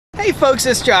Hey folks,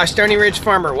 it's Josh, Stony Ridge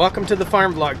Farmer. Welcome to the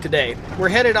farm vlog today. We're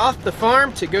headed off the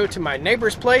farm to go to my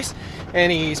neighbor's place,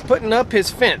 and he's putting up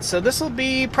his fence. So this will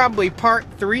be probably part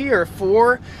 3 or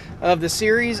 4 of the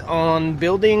series on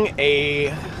building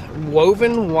a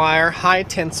woven wire high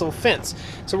tensile fence.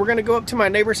 So we're going to go up to my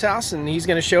neighbor's house, and he's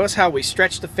going to show us how we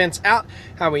stretch the fence out,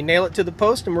 how we nail it to the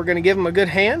post, and we're going to give him a good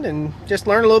hand and just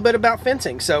learn a little bit about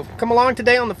fencing. So come along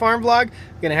today on the farm vlog.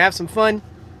 We're going to have some fun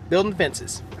building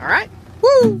fences. All right?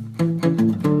 Woo!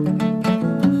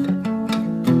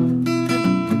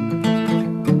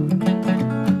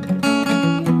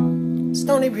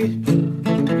 Stony Ridge,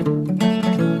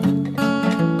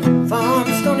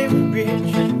 farm Stony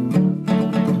Ridge.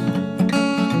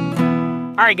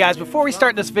 All right, guys, before we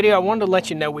start this video, I wanted to let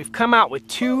you know we've come out with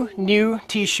 2 new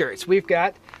t-shirts. We've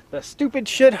got the Stupid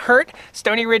Should Hurt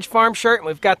Stony Ridge Farm shirt, and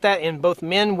we've got that in both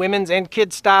men, women's, and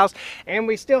kids styles. And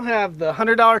we still have the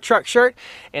 $100 truck shirt,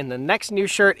 and the next new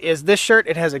shirt is this shirt.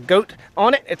 It has a goat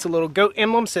on it. It's a little goat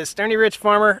emblem, says Stony Ridge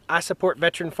Farmer, I support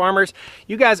veteran farmers.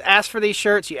 You guys asked for these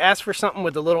shirts. You asked for something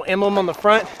with a little emblem on the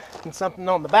front and something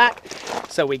on the back,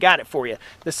 so we got it for you.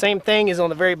 The same thing is on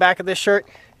the very back of this shirt,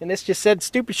 and this just said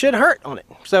Stupid Should Hurt on it.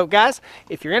 So guys,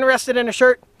 if you're interested in a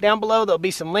shirt, down below there'll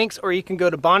be some links, or you can go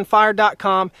to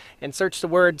bonfire.com and search the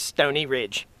word Stony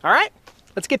Ridge. All right,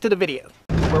 let's get to the video.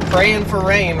 We're praying for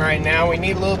rain right now. We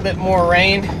need a little bit more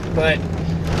rain, but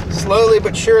slowly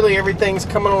but surely everything's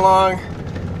coming along.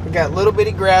 We got little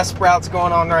bitty grass sprouts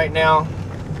going on right now,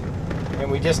 and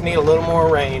we just need a little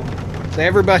more rain. So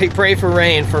everybody pray for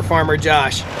rain for Farmer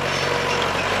Josh.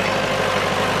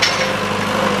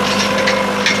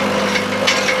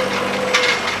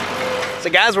 So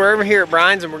guys, we're over here at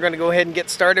Brian's, and we're going to go ahead and get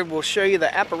started. We'll show you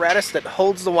the apparatus that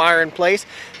holds the wire in place,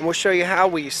 and we'll show you how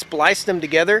we splice them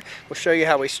together. We'll show you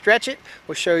how we stretch it.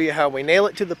 We'll show you how we nail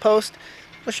it to the post.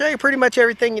 We'll show you pretty much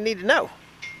everything you need to know.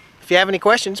 If you have any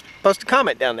questions, post a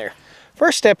comment down there.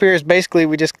 First step here is basically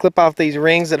we just clip off these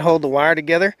rings that hold the wire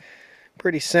together.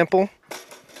 Pretty simple.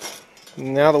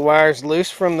 Now the wire's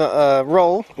loose from the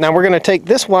roll. Now we're going to take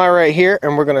this wire right here,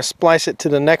 and we're going to splice it to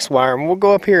the next wire, and we'll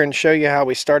go up here and show you how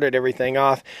we started everything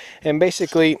off. And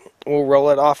basically we'll roll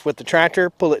it off with the tractor,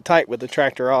 pull it tight with the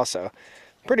tractor also.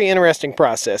 Pretty interesting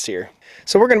process here.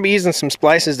 So we're going to be using some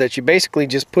splices that you basically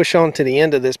just push onto the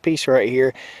end of this piece right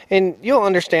here, and you'll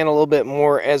understand a little bit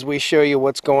more as we show you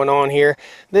what's going on here.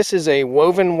 This is a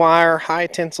woven wire high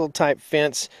tensile type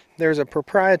fence. There's a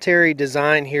proprietary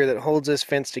design here that holds this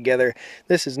fence together.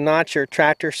 This is not your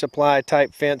tractor supply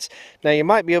type fence. Now you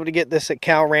might be able to get this at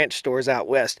cow ranch stores out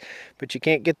west, but you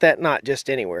can't get that knot just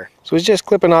anywhere. So it's just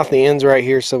clipping off the ends right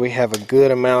here so we have a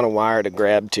good amount of wire to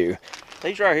grab to.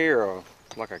 These right here are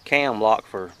like a cam lock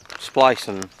for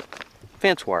splicing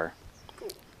fence wire.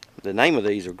 The name of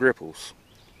these are gripples.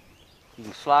 You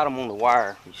can slide them on the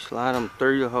wire. You slide them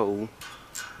through the hole,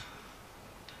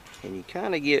 and you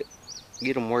kind of get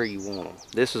them where you want them.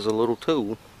 This is a little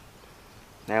tool.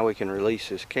 Now we can release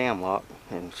this cam lock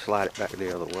and slide it back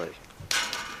the other way.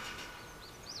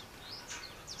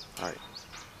 Alright,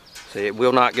 see, it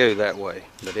will not go that way,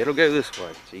 but it'll go this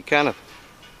way. So you kind of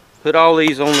put all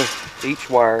these on each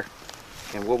wire,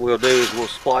 and what we'll do is we'll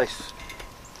splice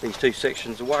these 2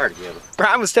 sections of wire together.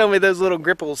 Brian was telling me those little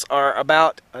gripples are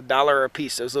about $1 a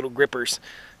piece, those little grippers.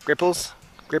 Gripples?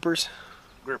 Grippers?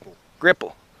 Gripple.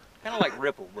 Gripple. Kind of like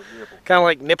ripple, but gripple. Kind of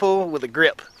like nipple with a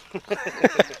grip.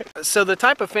 So the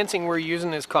type of fencing we're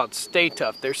using is called Stay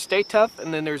Tough. There's Stay Tough,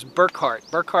 and then there's Burkhart.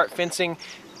 Burkhart fencing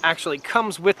actually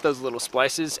comes with those little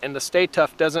splices, and the Stay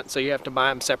Tough doesn't, so you have to buy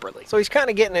them separately. So he's kind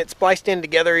of getting it spliced in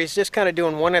together. He's just kind of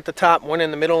doing one at the top, one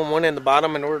in the middle, and one in the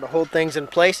bottom in order to hold things in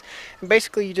place. And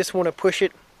basically you just want to push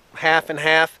it half and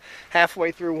half,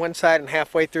 halfway through one side and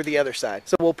halfway through the other side.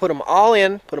 So we'll put them all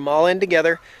in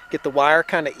together, get the wire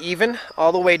kind of even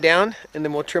all the way down, and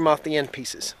then we'll trim off the end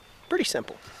pieces. Pretty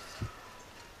simple.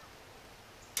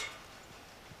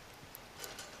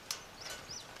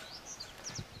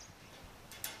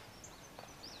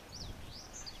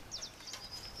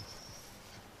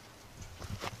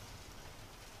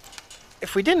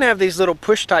 If we didn't have these little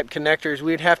push type connectors,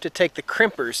 we'd have to take the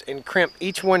crimpers and crimp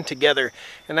each one together,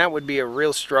 and that would be a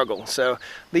real struggle. So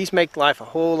these make life a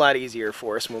whole lot easier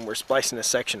for us when we're splicing a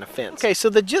section of fence. Okay, so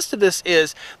the gist of this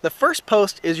is the first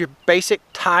post is your basic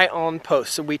tie-on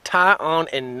post. So we tie on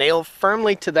and nail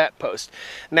firmly to that post.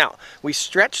 Now, we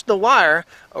stretch the wire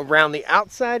around the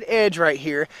outside edge right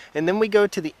here, and then we go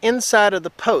to the inside of the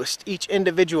post, each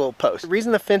individual post. The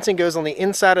reason the fencing goes on the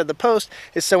inside of the post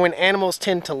is so when animals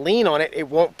tend to lean on it, it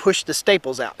won't push the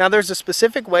staples out. Now there's a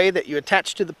specific way that you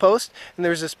attach to the post, and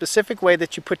there's a specific way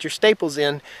that you put your staples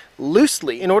in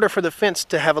loosely in order for the fence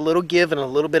to have a little give and a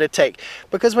little bit of take.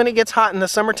 Because when it gets hot in the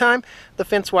summertime, the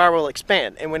fence wire will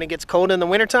expand, and when it gets cold in the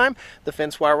wintertime, the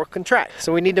fence wire will contract.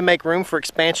 So we need to make room for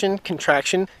expansion,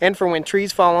 contraction, and for when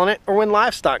trees fall on it or when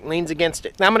livestock leans against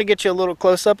it. Now I'm going to get you a little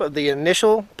close-up of the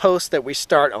initial post that we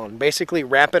start on. Basically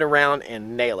wrap it around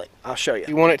and nail it. I'll show you.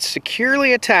 You want it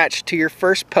securely attached to your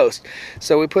first post.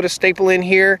 So we put a staple in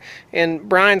here, and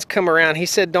Brian's come around. He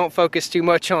said don't focus too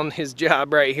much on his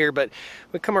job right here, but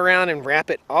we come around and wrap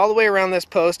it all the way around this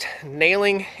post,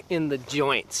 nailing in the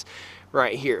joints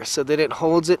right here so that it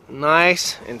holds it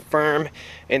nice and firm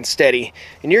and steady.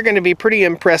 And you're going to be pretty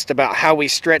impressed about how we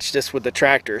stretch this with the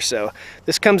tractor. So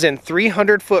this comes in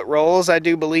 300-foot rolls, I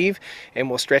do believe, and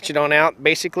we'll stretch it on out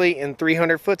basically in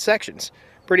 300-foot sections.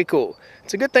 Pretty cool.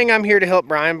 It's a good thing I'm here to help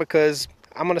Brian, because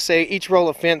I'm going to say each roll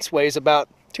of fence weighs about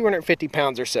 250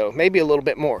 pounds or so, maybe a little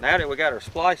bit more. Now that we got our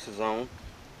splices on,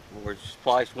 we'll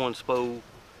splice one spool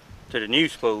to the new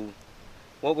spool.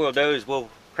 What we'll do is we'll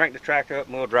crank the tractor up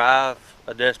and we'll drive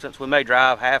a distance. We may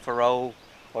drive half a roll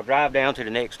or drive down to the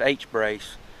next H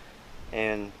brace.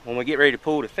 And when we get ready to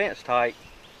pull the fence tight,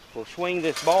 we'll swing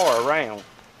this bar around.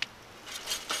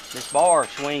 This bar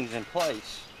swings in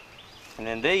place. And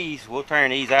then these, we'll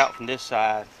turn these out from this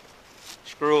side,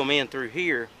 screw them in through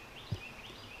here,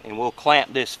 and we'll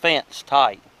clamp this fence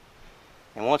tight.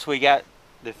 And once we got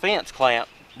the fence clamped,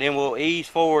 then we'll ease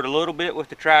forward a little bit with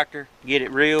the tractor, get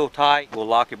it real tight. We'll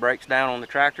lock the brakes down on the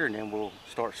tractor, and then we'll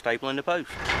start stapling the post.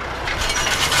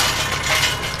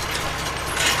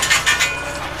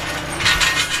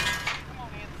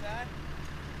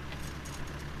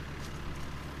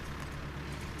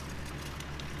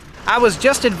 I was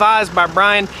just advised by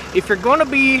Brian, if you're going to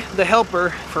be the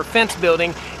helper for fence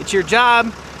building, it's your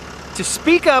job to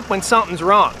speak up when something's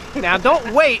wrong. Now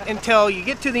don't wait until you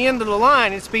get to the end of the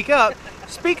line and speak up.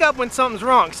 Speak up when something's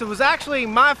wrong. So it was actually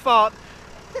my fault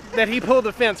that he pulled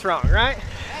the fence wrong, right?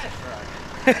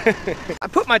 That's right. I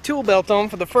put my tool belt on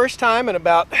for the first time in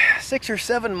about 6 or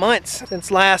 7 months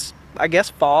since last, I guess,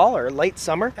 fall or late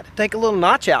summer. Had to take a little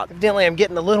notch out. Evidently I'm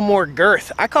getting a little more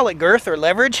girth. I call it girth or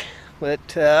leverage,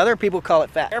 but other people call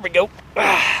it fat. There we go.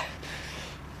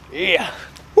 Yeah.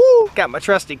 Woo! Got my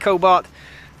trusty Cobalt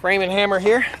framing hammer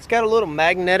here. It's got a little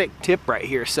magnetic tip right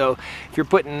here, so if you're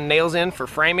putting nails in for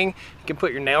framing, you can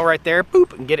put your nail right there,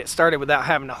 boop, and get it started without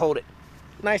having to hold it.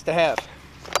 Nice to have.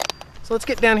 So let's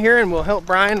get down here and we'll help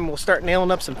Brian, and we'll start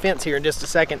nailing up some fence here in just a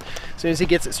second, as soon as he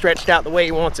gets it stretched out the way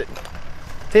he wants it.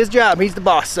 It's his job, he's the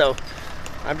boss, so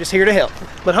I'm just here to help.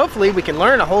 But hopefully we can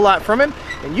learn a whole lot from him,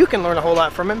 and you can learn a whole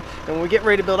lot from him, and when we get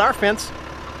ready to build our fence,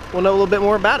 we'll know a little bit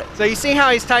more about it. So you see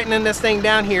how he's tightening this thing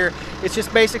down here. It's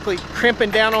just basically crimping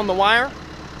down on the wire,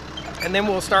 and then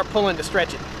we'll start pulling to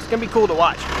stretch it. It's gonna be cool to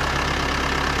watch.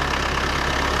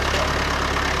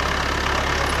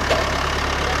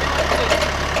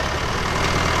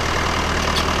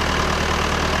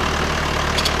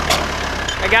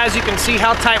 Now guys, you can see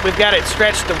how tight we've got it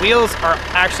stretched. The wheels are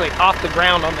actually off the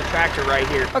ground on the tractor right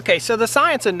here. Okay, so the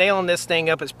science of nailing this thing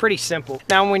up is pretty simple.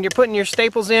 Now when you're putting your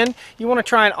staples in, you want to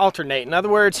try and alternate. In other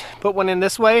words, put one in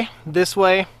this way,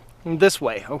 and this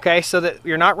way, okay? So that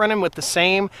you're not running with the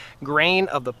same grain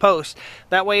of the post.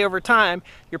 That way over time,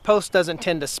 your post doesn't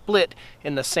tend to split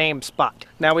in the same spot.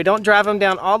 Now we don't drive them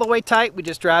down all the way tight, we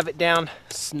just drive it down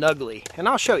snugly. And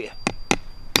I'll show you.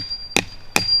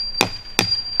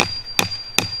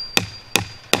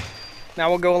 Now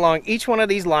we'll go along each one of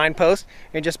these line posts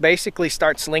and just basically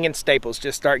start slinging staples,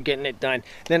 just start getting it done.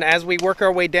 Then as we work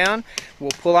our way down,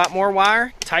 we'll pull out more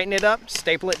wire, tighten it up,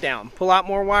 staple it down. Pull out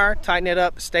more wire, tighten it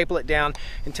up, staple it down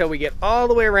until we get all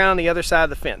the way around the other side of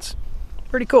the fence.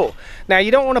 Pretty cool. Now you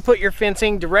don't want to put your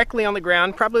fencing directly on the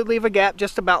ground, probably leave a gap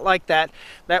just about like that.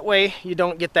 That way you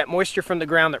don't get that moisture from the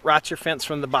ground that rots your fence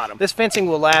from the bottom. This fencing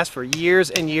will last for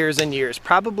years and years and years,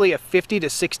 probably a 50 to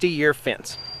 60 year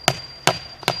fence.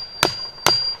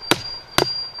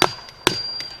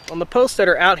 On the posts that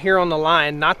are out here on the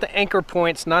line, not the anchor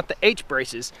points, not the H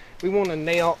braces, we want to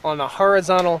nail on a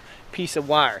horizontal piece of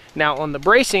wire. Now on the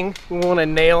bracing, we want to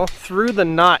nail through the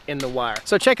knot in the wire.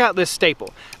 So check out this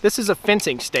staple. This is a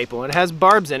fencing staple. It has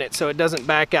barbs in it so it doesn't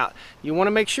back out. You want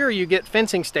to make sure you get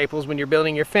fencing staples when you're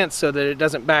building your fence so that it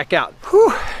doesn't back out.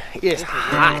 Whew, it's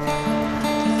hot.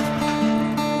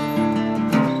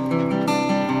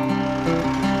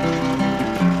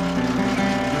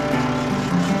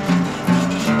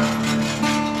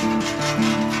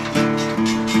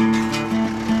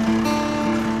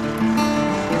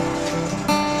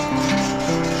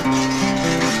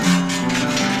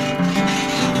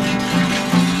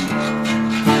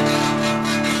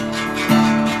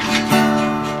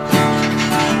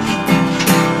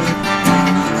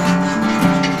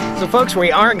 folks,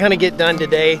 we aren't going to get done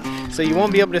today, so you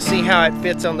won't be able to see how it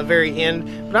fits on the very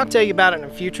end, but I'll tell you about it in a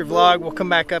future vlog. We'll come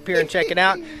back up here and check it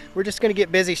out. We're just going to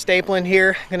get busy stapling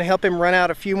here. Going to help him run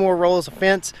out a few more rolls of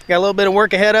fence. Got a little bit of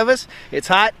work ahead of us. It's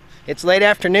hot, it's late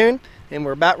afternoon, and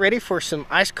we're about ready for some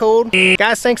ice cold.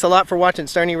 Guys, thanks a lot for watching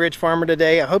Stony Ridge Farmer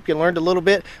today. I hope you learned a little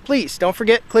bit. Please don't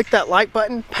forget, click that like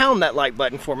button, pound that like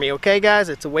button for me, okay guys?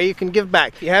 It's a way you can give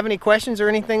back. If you have any questions or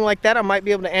anything like that I might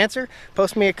be able to answer,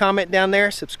 post me a comment down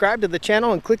there, subscribe to the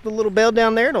channel, and click the little bell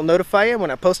down there. It'll notify you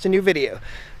when I post a new video.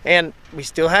 And we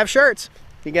still have shirts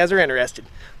if you guys are interested.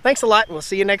 Thanks a lot, and we'll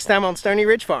see you next time on Stony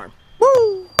Ridge Farm.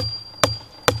 Woo!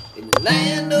 In the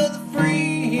land of the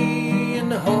free and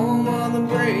the home of the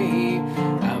brave,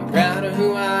 I'm proud of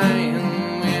who I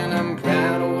am, and I'm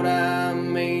proud of what I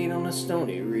made on a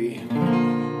Stony Ridge.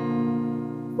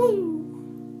 Woo!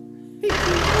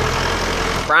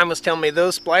 Brian was telling me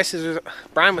those splices,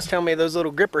 Brian was telling me those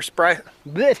little gripper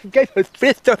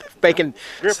bacon.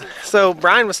 So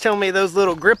Brian was telling me those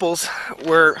little gripples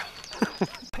were,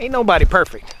 ain't nobody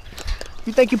perfect.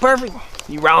 You think you perfect?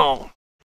 You wrong.